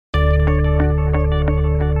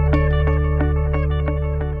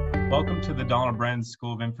Welcome to the Donald Brennan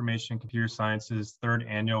School of Information and Computer Sciences third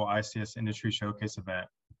annual ICS Industry Showcase event.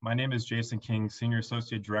 My name is Jason King, Senior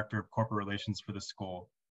Associate Director of Corporate Relations for the school.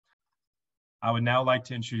 I would now like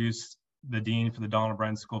to introduce the Dean for the Donald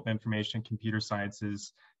Brennan School of Information and Computer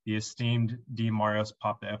Sciences, the esteemed Dean Marios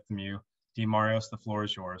Papaefthymiou. Dean Marios, the floor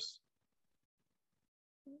is yours.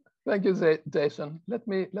 Thank you, Jason. Let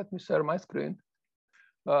me share my screen.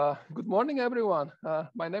 Good morning, everyone.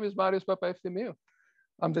 My name is Marios Papaefthymiou.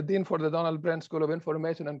 I'm the Dean for the Donald Brennan School of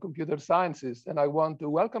Information and Computer Sciences, and I want to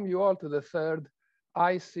welcome you all to the third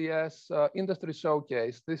ICS Industry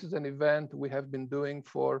Showcase. This is an event we have been doing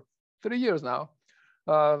for 3 years now.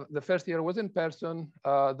 The first year was in person.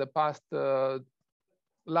 Last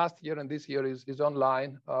year and this year is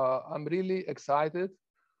online. I'm really excited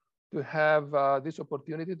to have this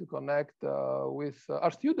opportunity to connect with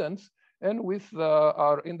our students and with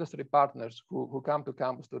our industry partners who come to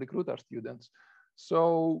campus to recruit our students.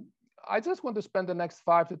 So I just want to spend the next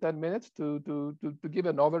 5 to 10 minutes to give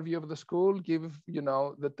an overview of the school, give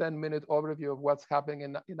the 10-minute overview of what's happening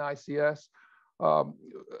in ICS,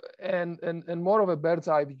 and more of a bird's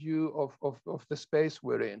eye view of the space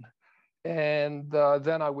we're in. And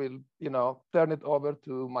then I will turn it over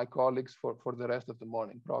to my colleagues for the rest of the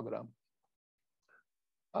morning program.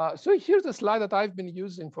 So here's a slide that I've been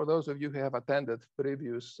using for those of you who have attended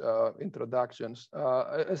previous introductions,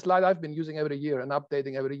 a slide I've been using every year and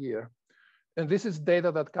updating every year. And this is data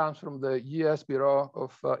that comes from the US Bureau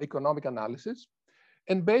of Economic Analysis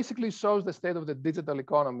and basically shows the state of the digital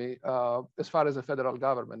economy as far as the federal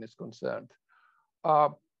government is concerned.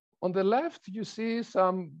 On the left, you see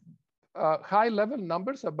some high-level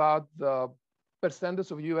numbers about the percentage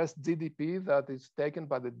of US GDP that is taken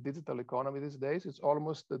by the digital economy these days. It's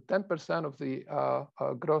almost 10% of the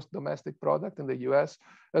gross domestic product in the US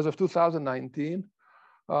as of 2019.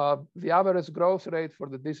 The average growth rate for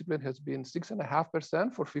the discipline has been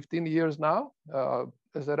 6.5% for 15 years now.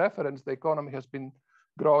 As a reference, the economy has been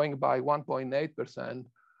growing by 1.8%.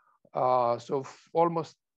 So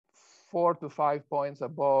almost 4 to 5 points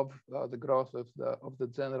above the growth of the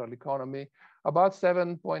general economy. About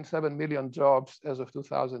 7.7 million jobs as of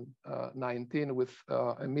 2019 with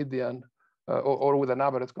a median or with an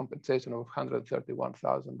average compensation of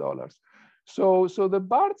 $131,000. So the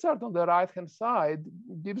bar chart on the right-hand side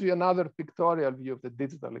gives you another pictorial view of the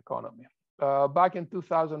digital economy. Back in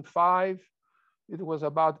 2005, it was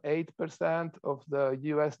about 8% of the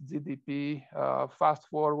US GDP. Fast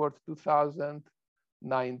forward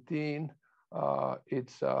 2019,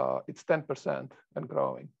 it's 10% and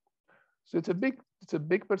growing. So it's a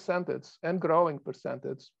big percentage and growing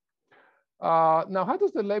percentage. Now, how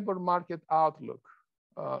does the labor market outlook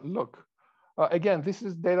look? Again, this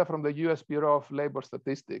is data from the US Bureau of Labor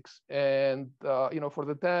Statistics, and for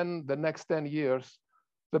the next 10 years,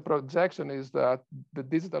 the projection is that the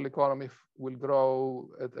digital economy will grow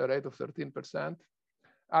at a rate of 13%.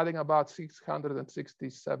 Adding about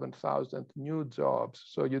 667,000 new jobs.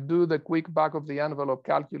 So you do the quick back of the envelope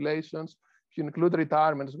calculations. If you include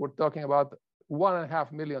retirements, we're talking about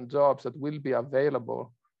 1.5 million jobs that will be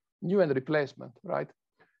available, new and replacement, right,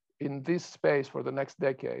 in this space for the next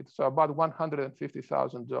decade. So about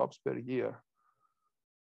 150,000 jobs per year.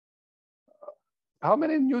 How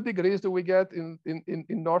many new degrees do we get in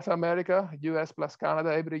North America, US plus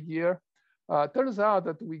Canada every year? Turns out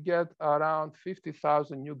that we get around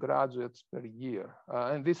 50,000 new graduates per year.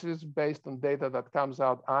 And this is based on data that comes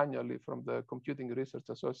out annually from the Computing Research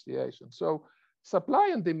Association. So supply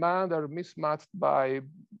and demand are mismatched by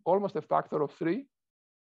almost a factor of 3.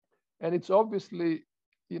 And it's obviously,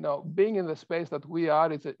 being in the space that we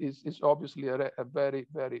are is obviously a very,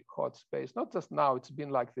 very hot space. Not just now, it's been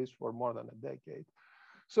like this for more than a decade.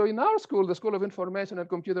 So in our school, the School of Information and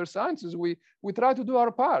Computer Sciences, we try to do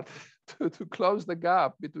our part to close the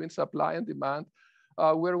gap between supply and demand.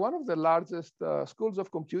 We're one of the largest schools of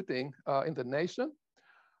computing in the nation.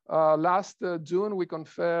 Last June, we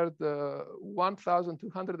conferred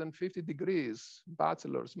 1,250 degrees,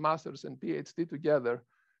 bachelor's, master's, and PhD together,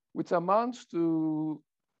 which amounts to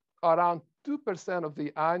around 2% of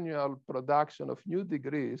the annual production of new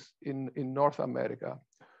degrees in North America.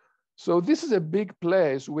 So this is a big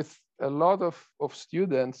place with a lot of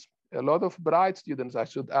students, a lot of bright students, I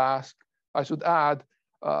should add,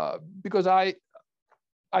 because I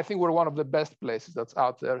think we're one of the best places that's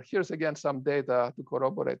out there. Here's again some data to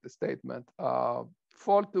corroborate the statement.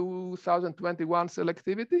 Fall 2021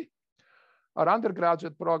 selectivity. Our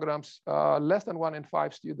undergraduate programs, less than 1 in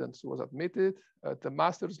 5 students was admitted. At the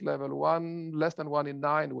master's level, less than 1 in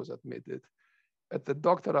 9 was admitted. At the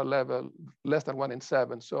doctoral level, less than 1 in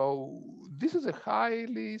 7. So This is a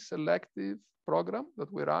highly selective program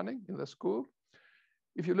that we're running in the school.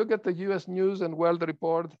 If you look at the US News and World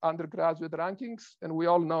Report undergraduate rankings, and we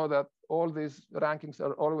all know that all these rankings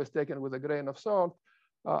are always taken with a grain of salt,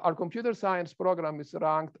 our computer science program is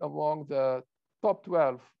ranked among the top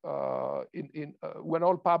 12 when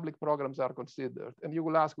all public programs are considered. And you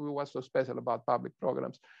will ask me what's so special about public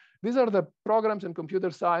programs. These are the programs in computer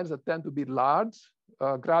science that tend to be large,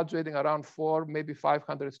 graduating around 400, maybe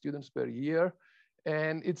 500 students per year.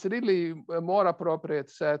 And it's really a more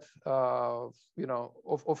appropriate set of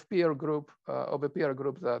a peer group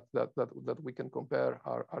that we can compare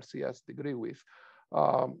our CS degree with.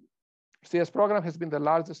 CS program has been the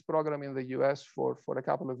largest program in the US for a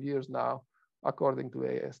couple of years now, according to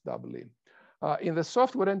ASWE. In the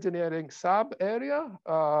software engineering sub area,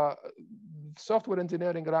 software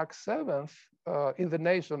engineering ranks 7th in the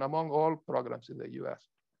nation among all programs in the US.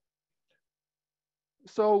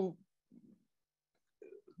 So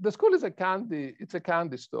the school is it's a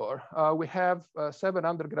candy store. We have 7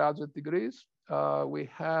 undergraduate degrees. We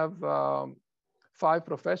have 5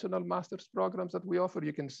 professional master's programs that we offer.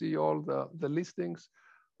 You can see all the listings.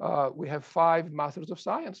 We have 5 Masters of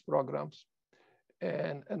Science programs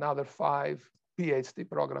and another 5 PhD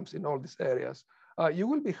programs in all these areas. You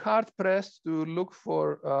will be hard pressed to look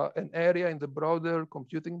for an area in the broader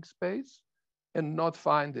computing space and not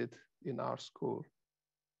find it in our school.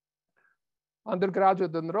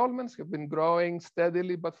 Undergraduate enrollments have been growing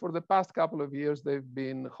steadily, but for the past couple of years, they've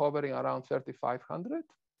been hovering around 3,500.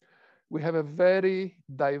 We have a very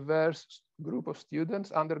diverse group of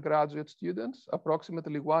students, undergraduate students.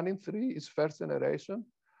 Approximately 1 in 3 is first generation.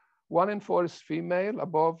 1 in 4 is female,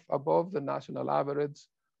 above the national average.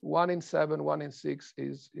 1 in 7, 1 in 6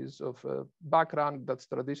 is of a background that's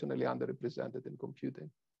traditionally underrepresented in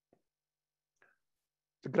computing.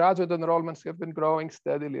 The graduate enrollments have been growing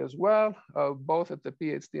steadily as well, both at the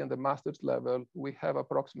PhD and the master's level. We have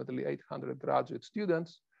approximately 800 graduate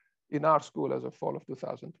students in our school as of fall of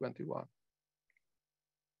 2021.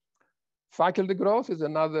 Faculty growth is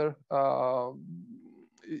another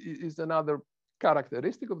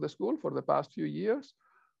characteristic of the school for the past few years.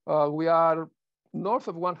 We are north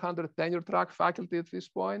of 100 tenure track faculty at this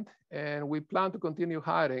point, and we plan to continue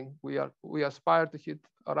hiring. We aspire to hit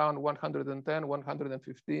around 110,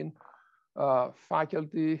 115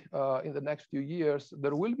 faculty in the next few years.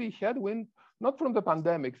 There will be headwind, not from the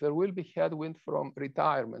pandemic, there will be headwind from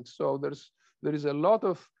retirement. So there is a lot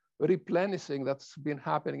of replenishing that's been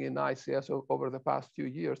happening in ICS over the past few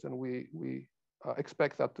years, and we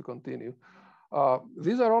expect that to continue.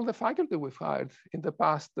 These are all the faculty we've hired in the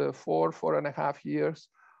past 4.5 years.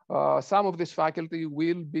 Some of this faculty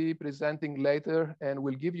will be presenting later and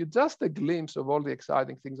will give you just a glimpse of all the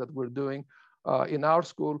exciting things that we're doing in our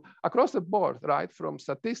school across the board, right? From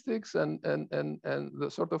statistics and the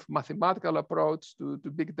sort of mathematical approach to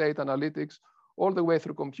big data analytics, all the way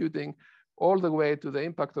through computing, all the way to the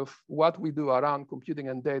impact of what we do around computing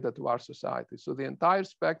and data to our society. So the entire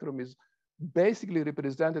spectrum is basically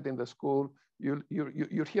represented in the school.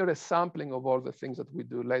 You'll hear a sampling of all the things that we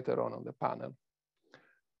do later on the panel.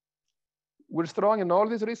 We're strong in all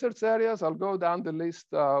these research areas. I'll go down the list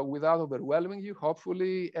without overwhelming you.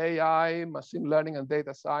 Hopefully, AI, machine learning, and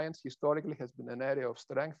data science historically has been an area of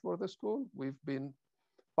strength for the school. We've been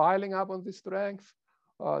piling up on this strength.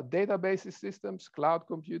 Database systems, cloud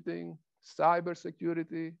computing,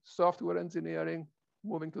 cybersecurity, software engineering,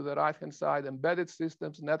 moving to the right-hand side, embedded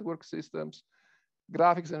systems, network systems,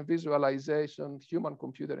 graphics and visualization,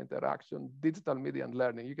 human-computer interaction, digital media and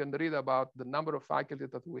learning. You can read about the number of faculty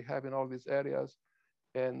that we have in all these areas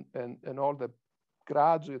and all the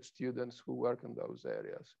graduate students who work in those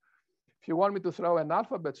areas. If you want me to throw an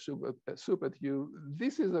alphabet soup at you,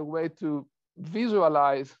 this is a way to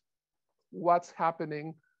visualize what's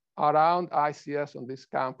happening around ICS on this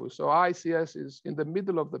campus. So ICS is in the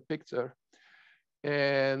middle of the picture.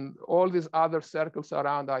 And all these other circles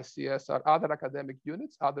around ICS are other academic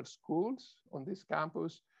units, other schools on this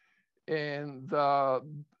campus. And the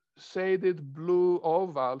shaded blue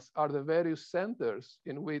ovals are the various centers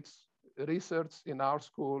in which research in our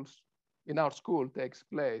school takes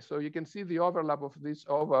place. So you can see the overlap of these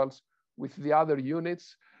ovals with the other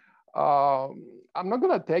units. I'm not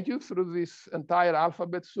going to take you through this entire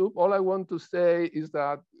alphabet soup. All I want to say is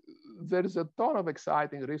that there is a ton of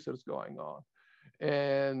exciting research going on.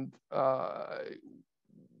 And a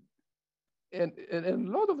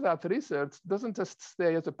lot of that research doesn't just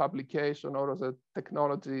stay as a publication or as a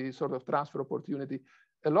technology sort of transfer opportunity.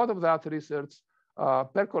 A lot of that research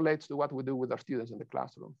percolates to what we do with our students in the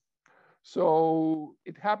classroom. So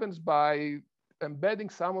it happens by embedding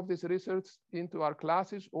some of this research into our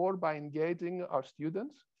classes or by engaging our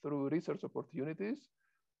students through research opportunities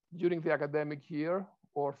during the academic year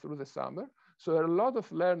or through the summer. So a lot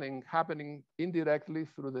of learning happening indirectly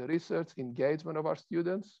through the research engagement of our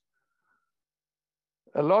students.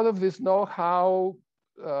 A lot of this know-how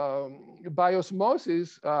by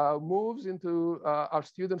osmosis moves into our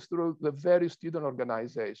students through the various student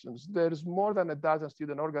organizations. There's more than a dozen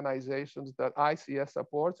student organizations that ICS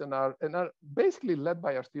supports and are basically led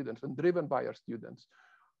by our students and driven by our students.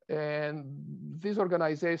 And these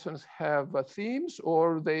organizations have themes,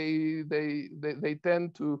 or they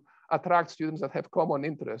tend to attract students that have common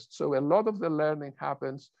interests. So a lot of the learning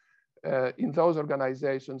happens in those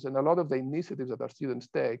organizations, and a lot of the initiatives that our students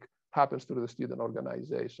take happens through the student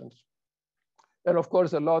organizations. And of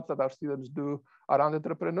course, a lot that our students do around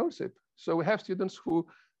entrepreneurship. So we have students who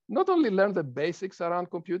not only learn the basics around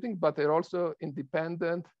computing, but they're also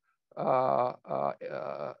independent and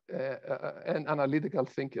analytical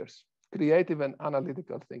thinkers, creative and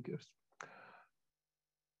analytical thinkers.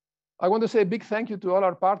 I want to say a big thank you to all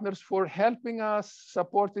our partners for helping us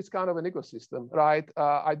support this kind of an ecosystem, right?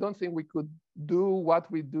 I don't think we could do what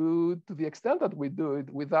we do to the extent that we do it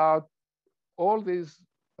without all these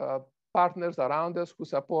partners around us who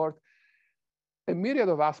support a myriad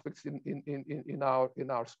of aspects in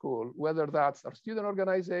our school, whether that's our student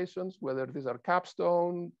organizations, whether these are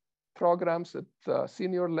capstone programs at the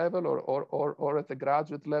senior level or at the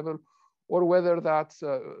graduate level, or whether that's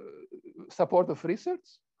support of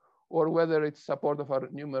research, or whether it's support of our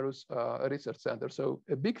numerous research centers. So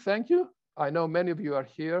a big thank you. I know many of you are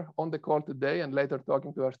here on the call today and later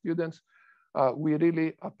talking to our students. We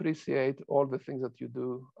really appreciate all the things that you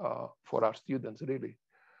do for our students, really.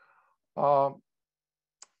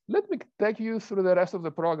 Let me take you through the rest of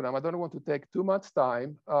the program. I don't want to take too much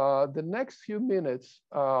time. The next few minutes,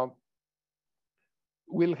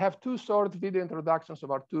 we'll have two short video introductions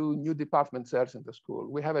of our two new department chairs in the school.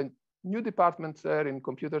 We have a new department chair in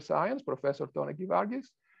computer science, Professor Tony Givargis,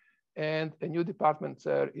 and a new department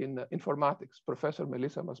chair in informatics, Professor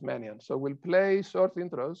Melissa Masmenian. So we'll play short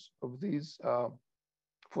intros of these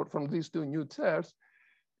from these two new chairs,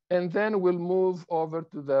 and then we'll move over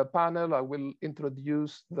to the panel. I will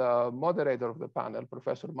introduce the moderator of the panel,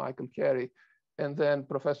 Professor Michael Carey, and then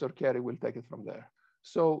Professor Carey will take it from there.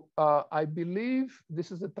 So I believe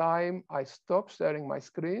this is the time I stop sharing my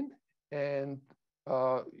screen, and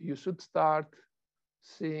you should start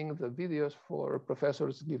seeing the videos for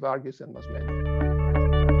Professors Givargis and Masmenian.